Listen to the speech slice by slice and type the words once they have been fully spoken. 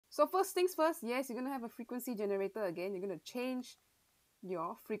So first things first, yes, you're going to have a frequency generator again. You're going to change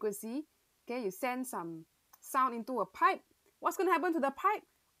your frequency. Okay, you send some sound into a pipe. What's going to happen to the pipe?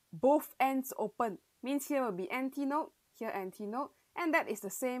 Both ends open. Means here will be NT note, here NT note. And that is the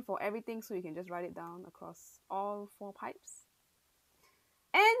same for everything, so you can just write it down across all 4 pipes.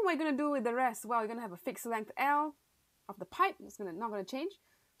 And what you're going to do with the rest? Well, you're going to have a fixed length L of the pipe. It's not going to change.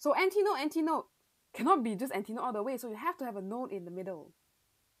 So NT note cannot be just NT note all the way. So you have to have a node in the middle.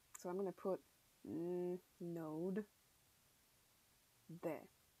 So I'm going to put node there.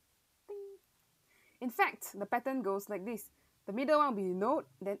 Ding. In fact, the pattern goes like this. The middle one will be node,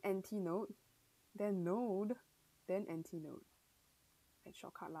 then NT node, then node, then NT node. And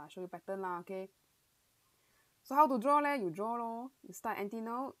shortcut lah, show you pattern lah, okay? So how to draw leh? You draw lor. You start NT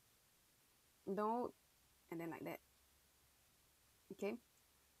node, node, and then like that. Okay?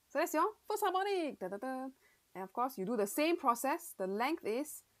 So that's your first harmonic. Da, da, da. And of course, you do the same process. The length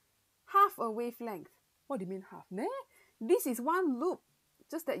is half a wavelength. What do you mean half? Nah? This is one loop.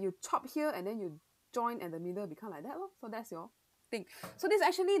 Just that you chop here and then you join at the middle, become like that lor. So that's your thing. So this is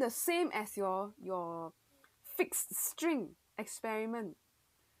actually the same as your fixed string experiment.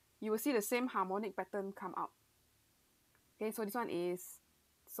 You will see the same harmonic pattern come out. Okay, so this one is,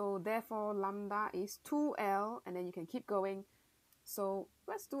 so therefore lambda is 2L, and then you can keep going. So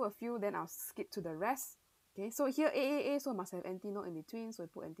let's do a few, then I'll skip to the rest. Okay, so here A, so must have NT note in between, so we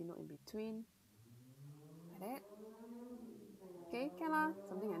put NT note in between. Like that. Okay, can lah,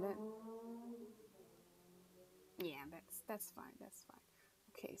 something like that. Yeah, that's fine, that's fine.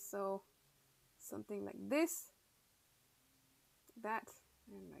 Okay, so something like this, that,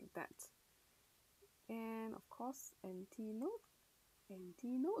 and like that. And of course, NT note.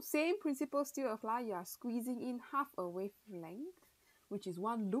 Same principle still apply. You are squeezing in half a wavelength, which is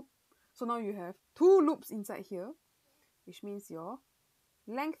one loop. So now you have 2 loops inside here, which means your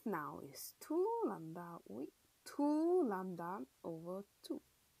length now is 2 lambda over 2.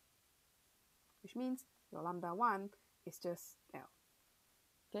 Which means your lambda 1 is just L.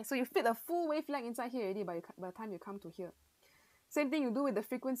 Okay, so you fit a full wavelength inside here already by the time you come to here. Same thing you do with the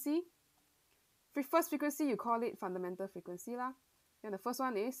frequency. First frequency, you call it fundamental frequency lah. And the first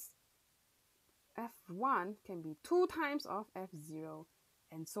one is F1 can be 2 times of F0,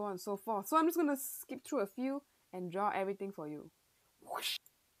 and so on and so forth. So I'm just going to skip through a few and draw everything for you. Whoosh.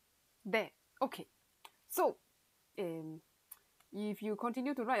 There. Okay. So, if you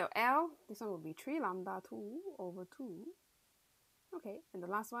continue to write your L, this one will be 3 lambda 2 over 2. Okay, and the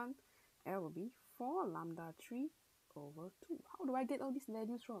last one, L will be 4 lambda 3 over 2. How do I get all these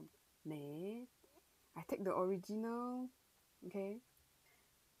values from? Nah. I take the original, okay,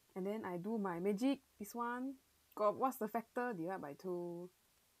 and then I do my magic. This one, got what's the factor? Divide by 2.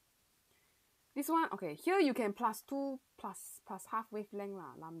 This one, okay, here you can plus 2 plus half wavelength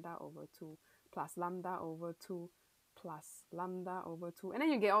lah, lambda over 2 plus lambda over 2 plus lambda over 2, and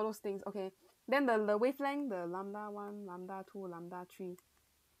then you get all those things, okay. Then the wavelength, the lambda 1, lambda 2, lambda 3,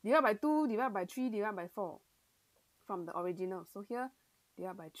 divide by 2, divide by 3, divide by 4 from the original. So here,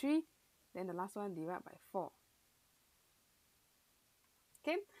 divide by 3, then the last one, divide by 4.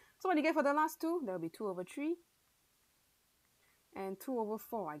 Okay, so what you get for the last 2, there will be 2 over 3 and 2 over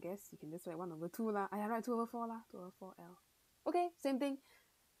 4, I guess. You can just write 1 over 2 lah. I write 2 over 4 lah, 2 over 4L. Okay, same thing.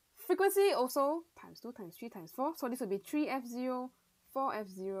 Frequency also times 2 times 3 times 4. So this will be 3F0,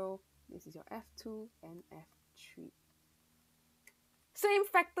 4F0. This is your F2 and F3. Same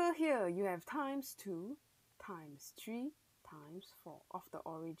factor here. You have times 2 times 3 times 4 of the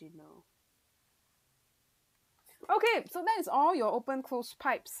original. Okay, so that is all your open-close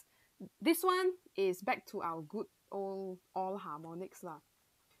pipes. This one is back to our good old all harmonics lah.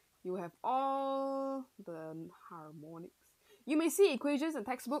 You have all the harmonics. You may see equations in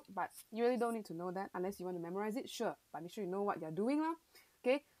textbook, but you really don't need to know that unless you want to memorize it, sure. But make sure you know what you're doing lah.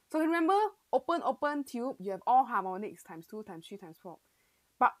 Okay, so remember, open tube, you have all harmonics times 2 times 3 times 4.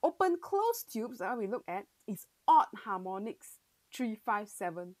 But open-closed tubes that we look at is odd harmonics, 3, 5,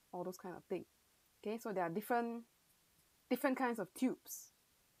 7, all those kind of things. Okay, so there are different kinds of tubes.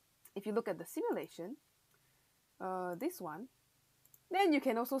 If you look at the simulation, this one, then you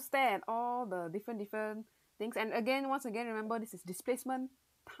can also stare at all the different things. And again, once again, remember this is displacement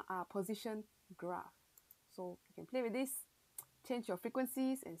position graph. So you can play with this, change your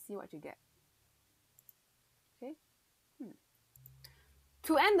frequencies and see what you get. Okay.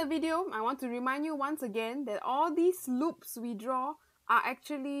 To end the video, I want to remind you once again that all these loops we draw are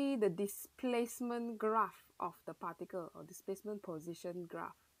actually the displacement graph of the particle, or displacement position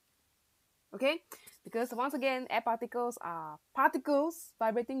graph. Okay? Because once again, air particles are particles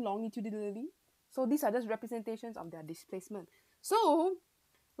vibrating longitudinally. So these are just representations of their displacement. So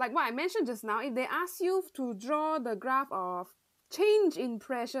Like what I mentioned just now, if they ask you to draw the graph of change in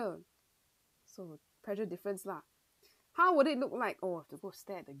pressure, so pressure difference lah, how would it look like? Oh, I have to go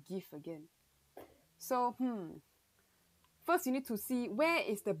stare at the GIF again. So, first you need to see where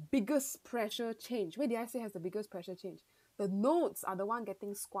is the biggest pressure change. Where did I say has the biggest pressure change? The nodes are the one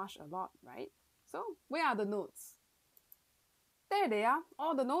getting squashed a lot, right? So, where are the nodes? There they are,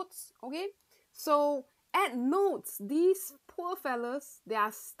 all the nodes, okay? So, at nodes, these poor fellas, they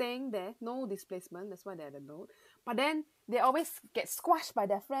are staying there, no displacement, that's why they're at the node. But then they always get squashed by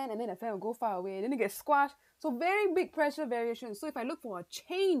their friend, and then the friend will go far away, then they get squashed. So very big pressure variation. So if I look for a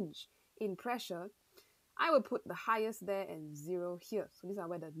change in pressure, I will put the highest there and 0 here. So these are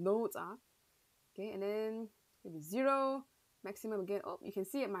where the nodes are. Okay, and then maybe 0, maximum again. Oh, you can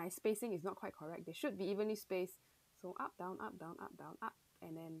see my spacing is not quite correct. They should be evenly spaced. So up, down, up, down, up, down, up.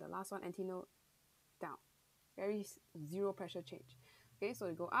 And then the last one, antinode, down. Very 0 pressure change. Okay, so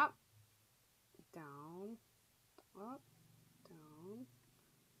you go up, down, up, down,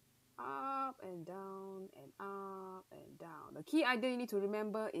 up and down and up and down. The key idea you need to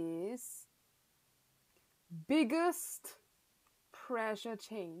remember is biggest pressure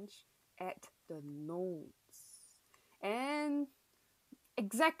change at the nodes. And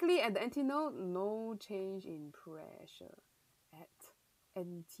exactly at the antinode, no change in pressure at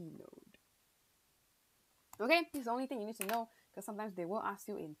antinode. Okay, this is the only thing you need to know because sometimes they will ask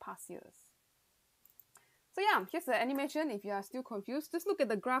you in past years. So yeah, here's the animation. If you are still confused, just look at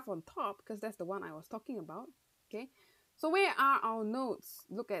the graph on top because that's the one I was talking about. Okay, so where are our nodes?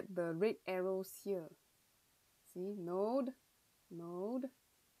 Look at the red arrows here. See, node, node,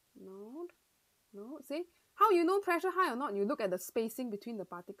 node, node. See, how you know pressure high or not? You look at the spacing between the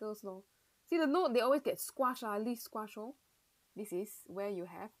particles. No, see the node, they always get squashed, at least squash. Oh, this is where you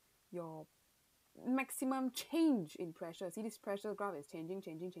have your maximum change in pressure. See, this pressure graph is changing,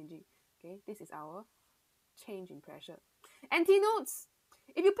 changing, changing. Okay, this is our change in pressure. Antinodes,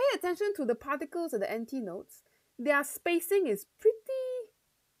 if you pay attention to the particles at the antinodes, their spacing is pretty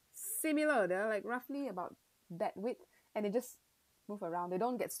similar. They're like roughly about that width, and they just move around. They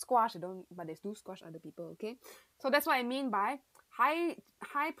don't get squashed, but they do squash other people, okay? So that's what I mean by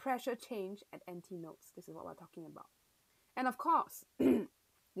high pressure change at antinodes. This is what we're talking about. And of course,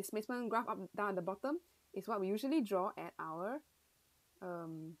 displacement graph up down at the bottom is what we usually draw at our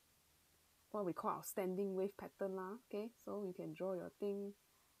what we call our standing wave pattern lah. Okay, so you can draw your thing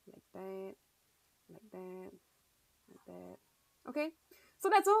like that, like that, like that. Okay, so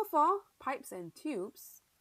that's all for pipes and tubes.